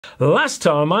Last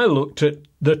time I looked at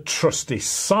the trusty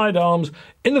sidearms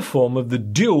in the form of the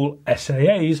dual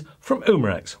SAAs from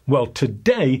Umarex. Well,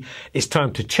 today it's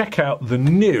time to check out the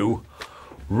new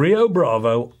Rio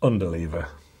Bravo Underlever.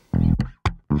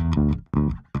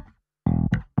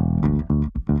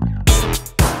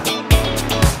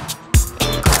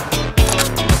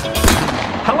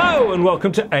 Hello and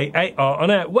welcome to AAR on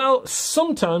Air. Well,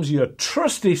 sometimes your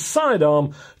trusty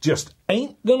sidearm just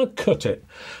ain't gonna cut it.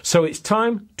 So it's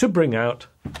time to bring out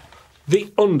the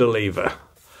Underlever.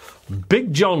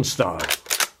 Big John style.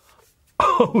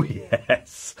 Oh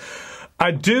yes. I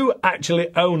do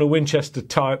actually own a Winchester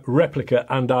type replica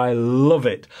and I love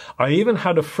it. I even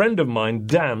had a friend of mine,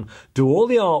 Dan, do all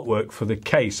the artwork for the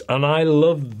case and I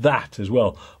love that as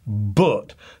well.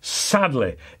 But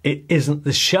sadly, it isn't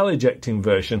the shell ejecting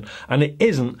version and it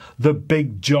isn't the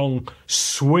Big John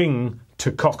swing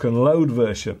to cock and load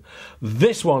version.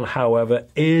 This one, however,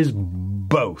 is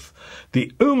both.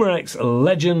 The Umarex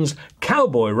Legends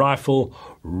Cowboy Rifle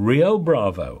Rio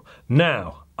Bravo.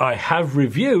 Now, I have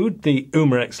reviewed the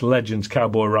Umarex Legends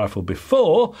Cowboy Rifle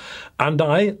before, and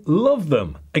I love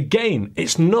them. Again,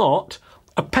 it's not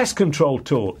a pest control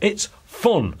tool, it's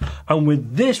fun. And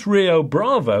with this Rio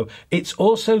Bravo, it's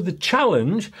also the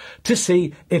challenge to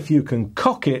see if you can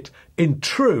cock it in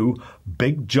true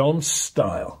Big John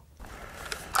style.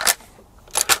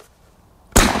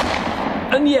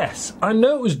 And yes, I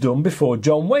know it was done before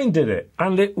John Wayne did it,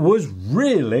 and it was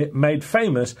really made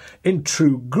famous in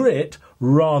true grit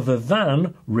rather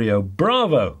than Rio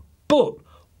Bravo. But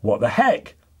what the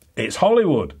heck? It's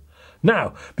Hollywood.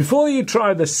 Now, before you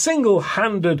try the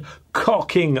single-handed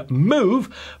cocking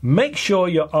move, make sure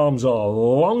your arms are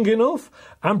long enough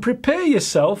and prepare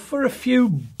yourself for a few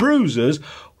bruises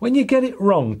when you get it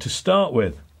wrong to start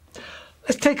with.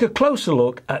 Let's take a closer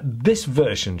look at this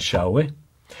version, shall we?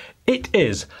 It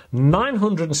is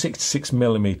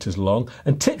 966mm long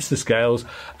and tips the scales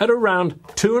at around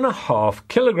 2.5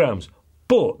 kilograms.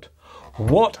 But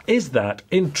what is that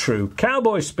in true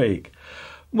cowboy speak?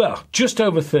 Well, just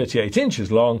over 38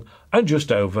 inches long and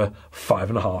just over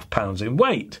 5.5 pounds in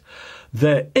weight.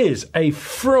 There is a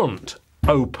front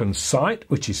open sight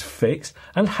which is fixed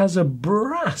and has a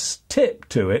brass tip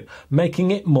to it,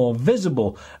 making it more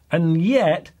visible and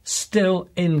yet still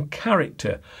in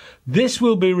character. This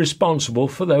will be responsible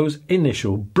for those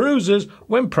initial bruises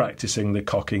when practicing the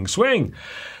cocking swing.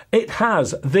 It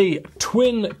has the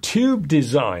twin tube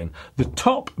design, the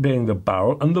top being the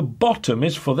barrel and the bottom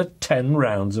is for the 10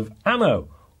 rounds of ammo.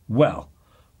 Well,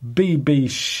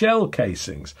 BB shell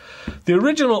casings. The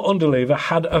original Underlever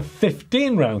had a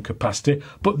 15-round capacity,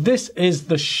 but this is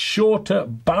the shorter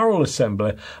barrel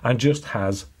assembly and just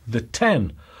has the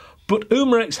 10. But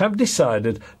Umarex have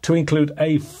decided to include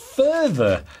a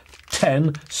further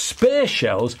 10 spare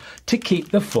shells to keep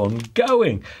the fun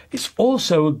going. It's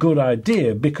also a good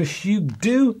idea because you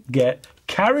do get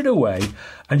carried away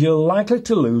and you're likely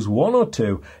to lose one or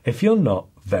two if you're not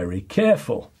very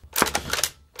careful.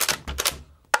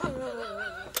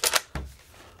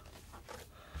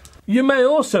 You may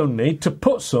also need to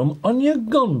put some on your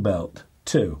gun belt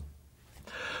too.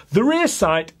 The rear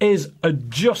sight is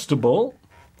adjustable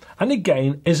and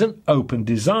again is an open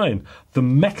design. The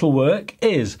metalwork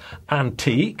is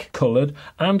antique, coloured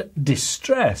and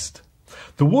distressed.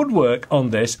 The woodwork on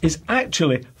this is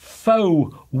actually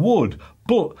faux wood,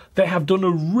 but they have done a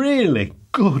really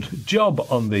good job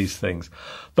on these things.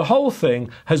 The whole thing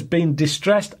has been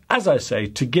distressed, as I say,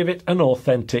 to give it an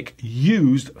authentic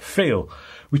used feel,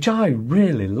 which I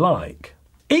really like.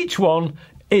 Each one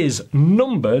is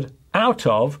numbered out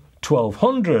of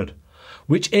 1200.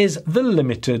 Which is the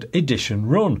limited edition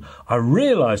run. I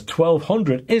realise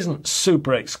 1200 isn't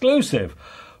super exclusive,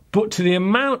 but to the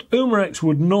amount Umarex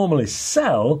would normally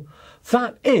sell,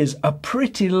 that is a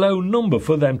pretty low number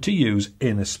for them to use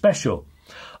in a special.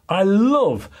 I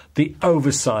love the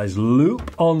oversized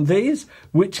loop on these,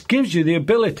 which gives you the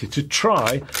ability to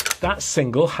try that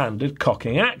single-handed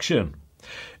cocking action.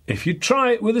 If you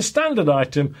try it with a standard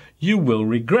item, you will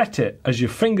regret it, as your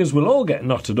fingers will all get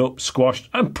knotted up, squashed,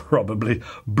 and probably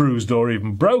bruised or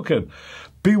even broken.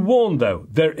 Be warned though,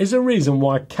 there is a reason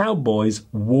why cowboys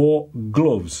wore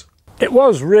gloves. It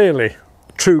was really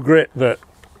true grit that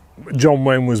John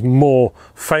Wayne was more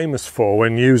famous for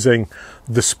when using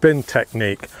the spin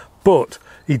technique, but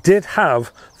he did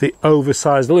have the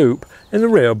oversized loop in the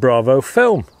Rio Bravo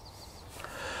film.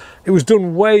 It was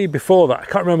done way before that. I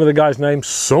can't remember the guy's name.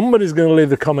 Somebody's going to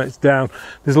leave the comments down.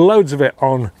 There's loads of it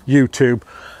on YouTube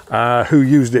who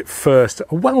used it first.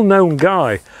 A well-known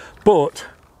guy,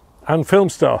 and film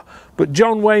star. But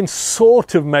John Wayne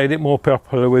sort of made it more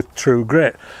popular with true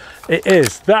grit. It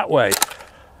is that way.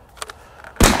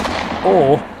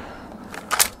 or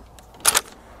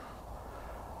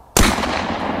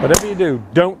whatever you do,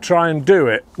 don't try and do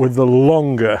it with the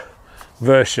longer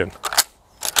version.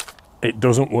 It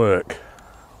doesn't work.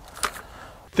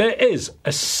 There is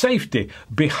a safety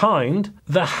behind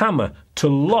the hammer to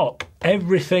lock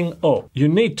everything up. You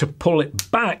need to pull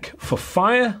it back for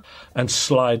fire and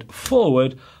slide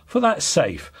forward for that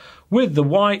safe, with the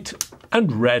white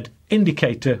and red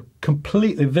indicator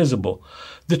completely visible.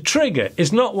 The trigger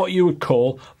is not what you would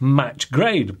call match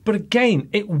grade, but again,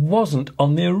 it wasn't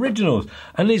on the originals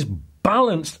and is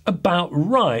balanced about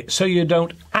right so you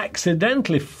don't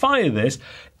accidentally fire this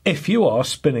if you are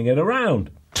spinning it around.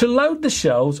 To load the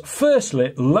shells,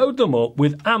 firstly load them up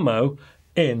with ammo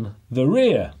in the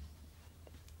rear.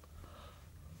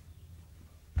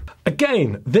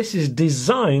 Again, this is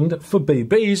designed for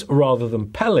BBs rather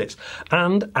than pellets,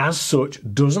 and as such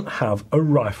doesn't have a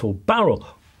rifle barrel,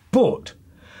 but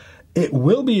it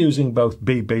will be using both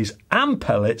BBs and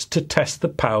pellets to test the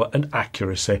power and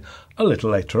accuracy a little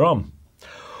later on.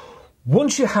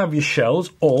 Once you have your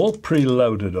shells all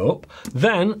preloaded up,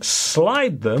 then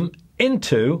slide them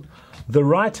into the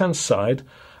right hand side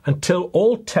until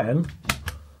all 10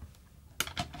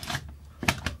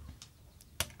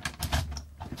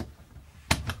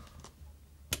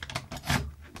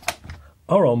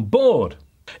 are on board.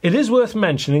 It is worth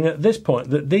mentioning at this point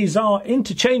that these are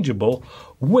interchangeable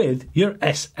with your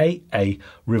SAA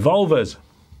revolvers.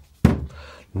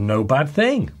 No bad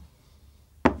thing.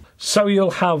 So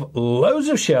you'll have loads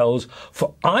of shells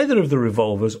for either of the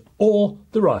revolvers or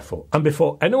the rifle. And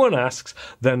before anyone asks,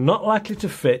 they're not likely to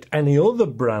fit any other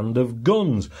brand of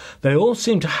guns. They all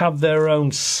seem to have their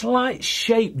own slight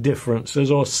shape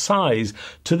differences or size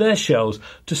to their shells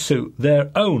to suit their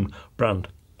own brand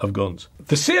of guns.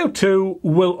 The CO2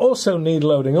 will also need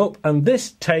loading up, and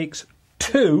this takes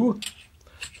two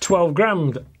 12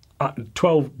 gram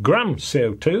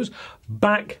CO2s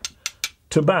back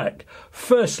to back.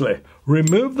 Firstly,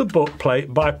 remove the butt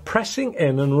plate by pressing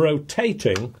in and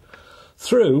rotating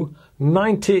through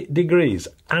 90 degrees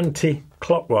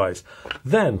anti-clockwise.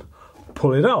 Then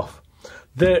pull it off.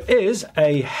 There is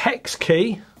a hex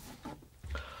key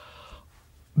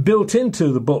built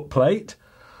into the butt plate.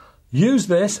 Use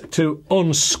this to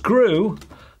unscrew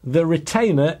the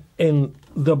retainer in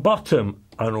the bottom,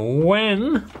 and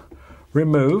when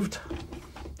removed,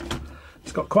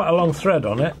 it's got quite a long thread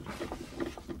on it.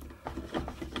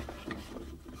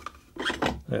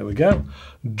 There we go.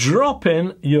 Drop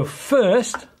in your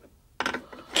first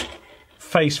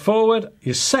face forward,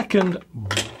 your second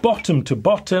bottom to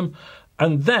bottom,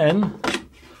 and then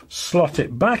slot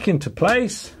it back into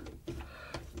place.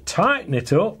 Tighten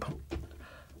it up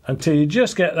until you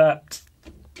just get that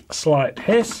slight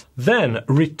hiss. Then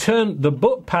return the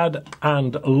butt pad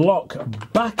and lock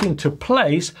back into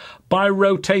place by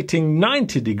rotating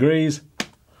 90 degrees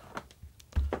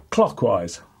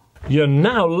clockwise. You're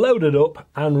now loaded up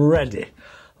and ready.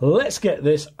 Let's get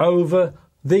this over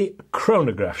the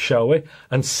chronograph, shall we,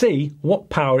 and see what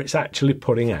power it's actually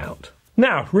putting out.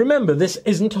 Now, remember, this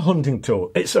isn't a hunting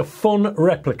tool. It's a fun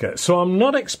replica, so I'm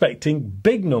not expecting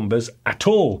big numbers at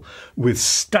all. With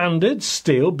standard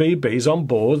steel BBs on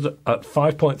board at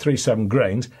 5.37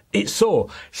 grains, it saw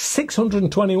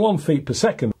 621 feet per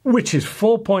second, which is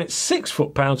 4.6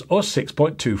 foot-pounds or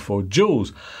 6.24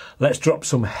 joules. Let's drop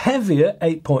some heavier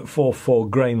 8.44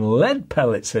 grain lead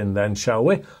pellets in then, shall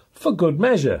we, for good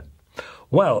measure.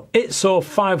 Well, it saw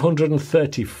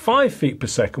 535 feet per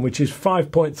second, which is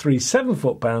 5.37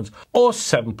 foot-pounds or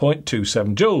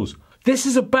 7.27 joules. This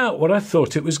is about what I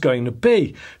thought it was going to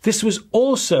be. This was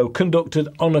also conducted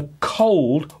on a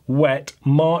cold, wet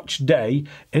March day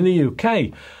in the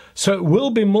UK. So it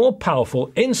will be more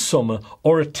powerful in summer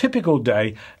or a typical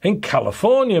day in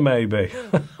California, maybe.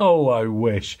 Oh, I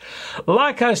wish.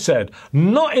 Like I said,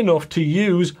 not enough to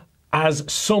use as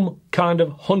some kind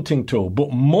of hunting tool,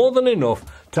 but more than enough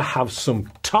to have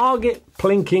some target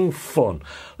plinking fun.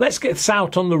 Let's get this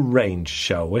out on the range,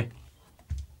 shall we?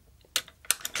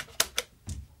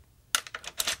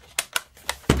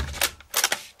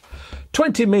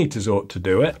 "20 metres ought to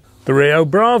do it. The Rio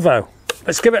Bravo.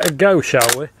 Let's give it a go, shall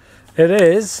we? It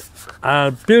is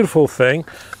a beautiful thing.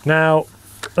 Now,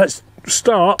 let's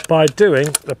start by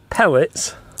doing the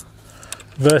pellets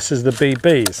versus the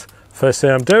BBs. First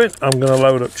thing I'm doing, I'm going to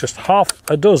load up just half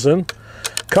a dozen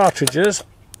cartridges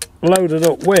loaded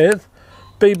up with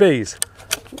BBs.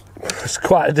 It's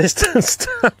quite a distance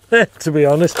down there, to be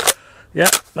honest. Yeah,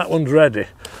 that one's ready.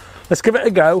 Let's give it a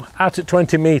go out at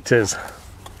 20 metres.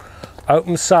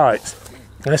 Open sight.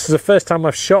 This is the first time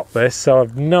I've shot this, so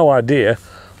I've no idea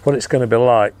what it's going to be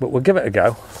like, but we'll give it a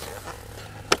go.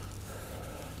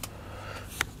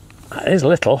 That is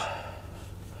little.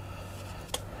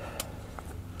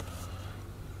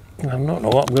 I don't know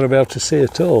what I'm going to be able to see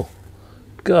at all.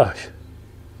 Gosh.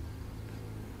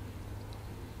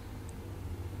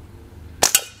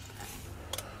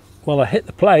 Well, I hit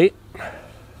the plate.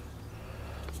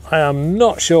 I am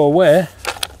not sure where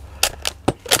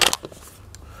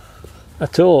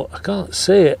at all. I can't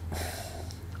see it.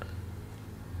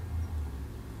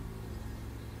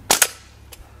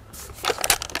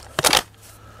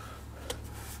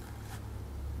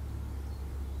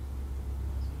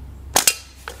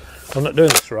 I'm not doing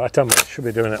this right, am I? I should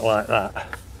be doing it like that.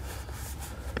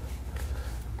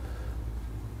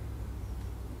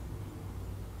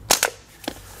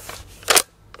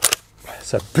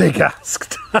 It's a big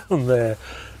ask down there.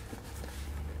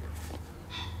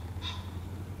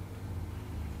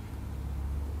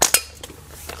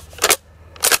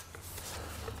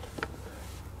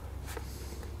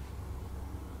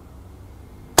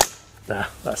 Nah,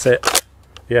 that's it.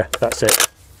 Yeah, that's it.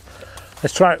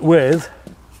 Let's try it with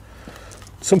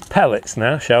some pellets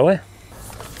now, shall we?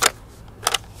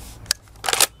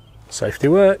 Safety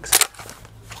works.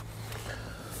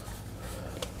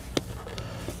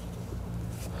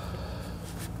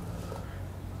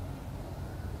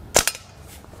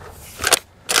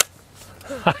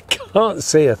 I can't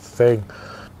see a thing.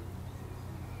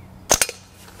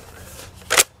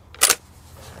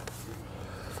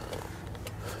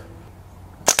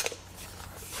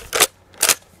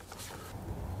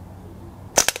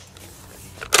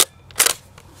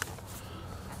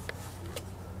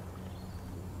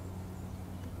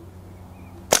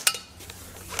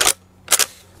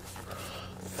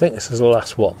 I think this is the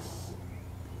last one.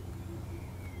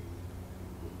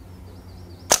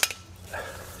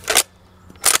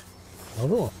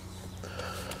 Another one.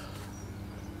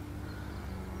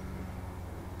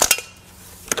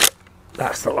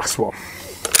 That's the last one.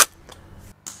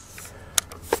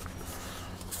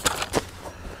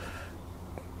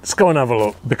 Let's go and have a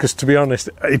look, because to be honest,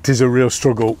 it is a real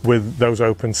struggle with those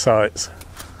open sights.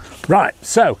 Right,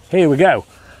 so here we go.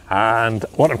 And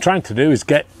what I'm trying to do is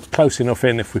get close enough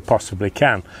in if we possibly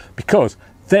can, because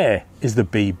there is the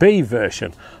BB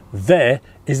version, there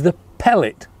is the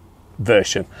pellet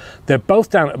version. They're both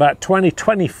down at about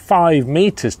 20-25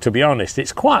 meters, to be honest.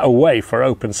 It's quite a way for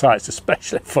open sights,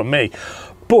 especially for me,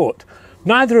 but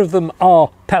neither of them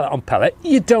are pellet on pellet.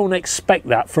 You don't expect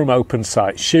that from open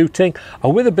sight shooting,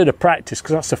 and with a bit of practice,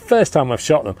 because that's the first time I've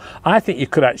shot them, I think you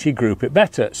could actually group it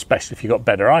better, especially if you've got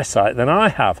better eyesight than I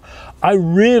have. I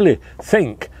really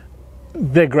think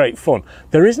they're great fun.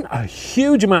 There isn't a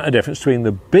huge amount of difference between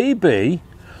the BB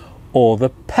or the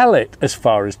pellet as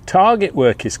far as target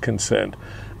work is concerned.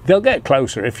 They'll get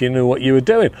closer if you knew what you were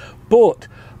doing, but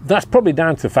that's probably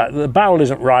down to the fact that the barrel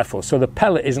isn't rifle, so the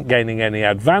pellet isn't gaining any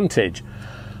advantage.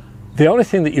 The only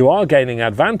thing that you are gaining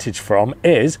advantage from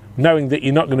is knowing that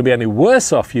you're not going to be any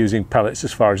worse off using pellets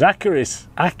as far as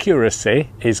accuracy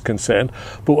is concerned,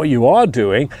 but what you are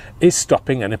doing is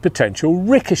stopping any potential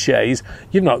ricochets.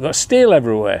 You've not got steel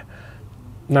everywhere.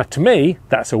 Now, to me,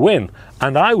 that's a win,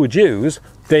 and I would use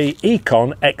the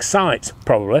Econ X-Sights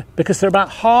probably, because they're about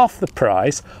half the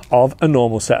price of a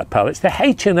normal set of pellets. They're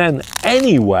H&N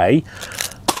anyway.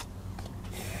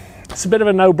 It's a bit of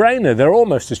a no-brainer. They're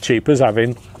almost as cheap as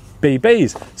having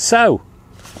BBs. So,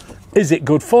 is it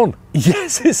good fun?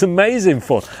 Yes, it's amazing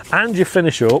fun. And you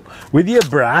finish up with your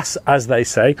brass, as they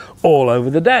say, all over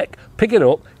the deck. Pick it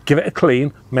up, give it a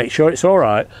clean, make sure it's all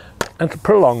right, and to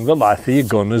prolong the life of your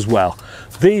gun as well.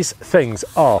 These things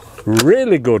are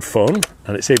really good fun,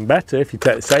 and it's even better if you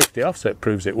take the safety off so it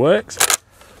proves it works.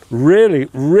 Really,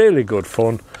 really good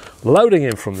fun. Loading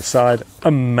in from the side,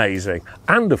 amazing.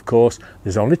 And of course,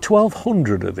 there's only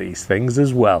 1,200 of these things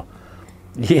as well.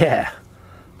 Yeah,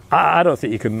 I don't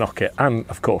think you can knock it. And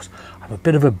of course, I'm a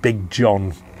bit of a Big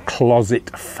John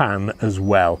closet fan as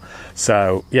well.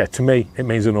 So yeah, to me, it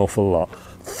means an awful lot.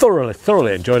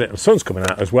 Thoroughly enjoyed it, and the sun's coming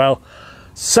out as well.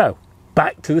 So,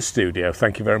 back to the studio.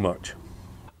 Thank you very much.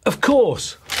 Of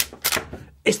course,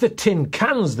 it's the tin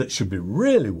cans that should be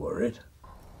really worried.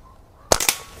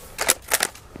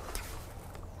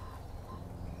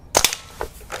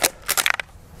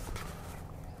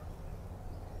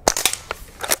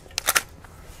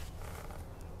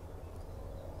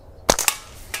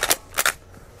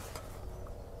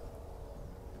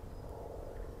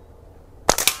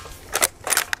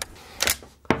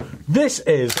 This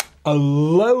is a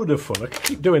load of fun. I could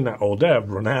keep doing that all day, I've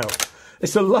run out.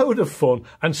 It's a load of fun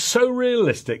and so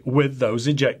realistic with those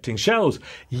ejecting shells.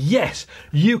 Yes,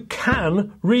 you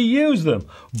can reuse them,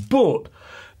 but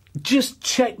just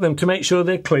check them to make sure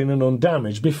they're clean and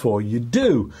undamaged before you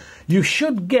do. You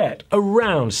should get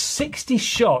around 60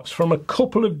 shots from a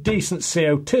couple of decent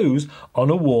CO2s on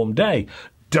a warm day.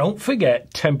 Don't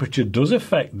forget, temperature does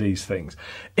affect these things.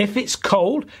 If it's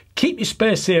cold, keep your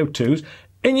spare CO2s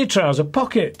in your trouser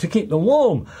pocket to keep them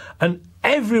warm and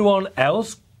everyone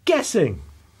else guessing.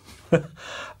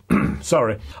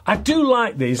 Sorry. I do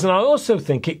like these, and I also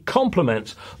think it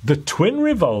complements the twin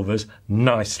revolvers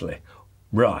nicely.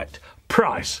 Right.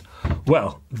 Price.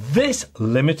 Well, this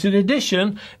limited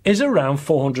edition is around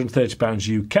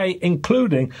 £430 UK,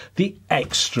 including the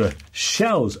extra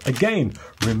shells. Again,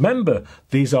 remember,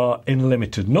 these are in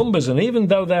limited numbers, and even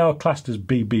though they are classed as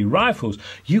BB rifles,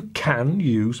 you can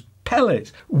use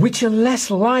pellets, which are less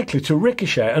likely to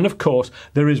ricochet, and of course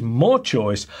there is more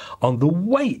choice on the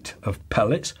weight of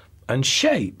pellets and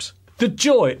shapes. The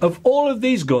joy of all of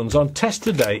these guns on test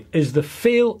today is the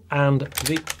feel and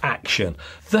the action.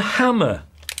 The hammer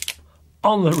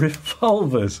on the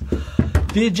revolvers,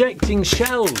 the ejecting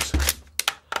shells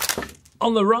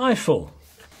on the rifle,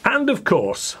 and of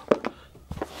course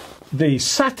the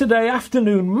Saturday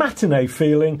afternoon matinee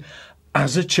feeling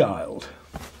as a child.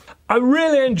 I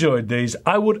really enjoyed these.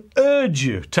 I would urge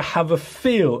you to have a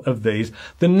feel of these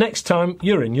the next time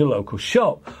you're in your local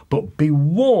shop. But be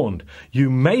warned, you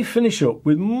may finish up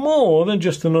with more than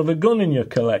just another gun in your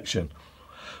collection.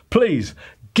 Please,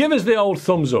 give us the old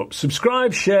thumbs up,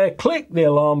 subscribe, share, click the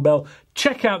alarm bell,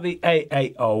 check out the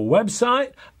AAO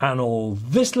website and all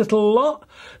this little lot.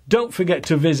 Don't forget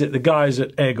to visit the guys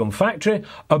at Airgun Factory.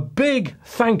 A big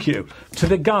thank you to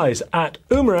the guys at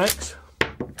Umarex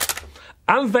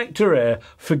and Vector Air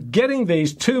for getting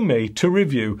these to me to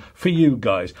review for you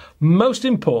guys. Most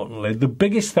importantly, the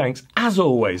biggest thanks, as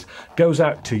always, goes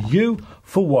out to you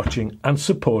for watching and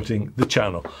supporting the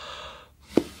channel.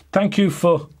 Thank you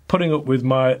for putting up with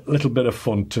my little bit of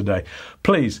fun today.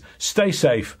 Please stay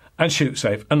safe and shoot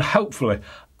safe, and hopefully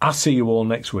I'll see you all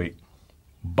next week.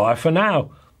 Bye for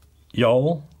now,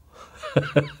 y'all.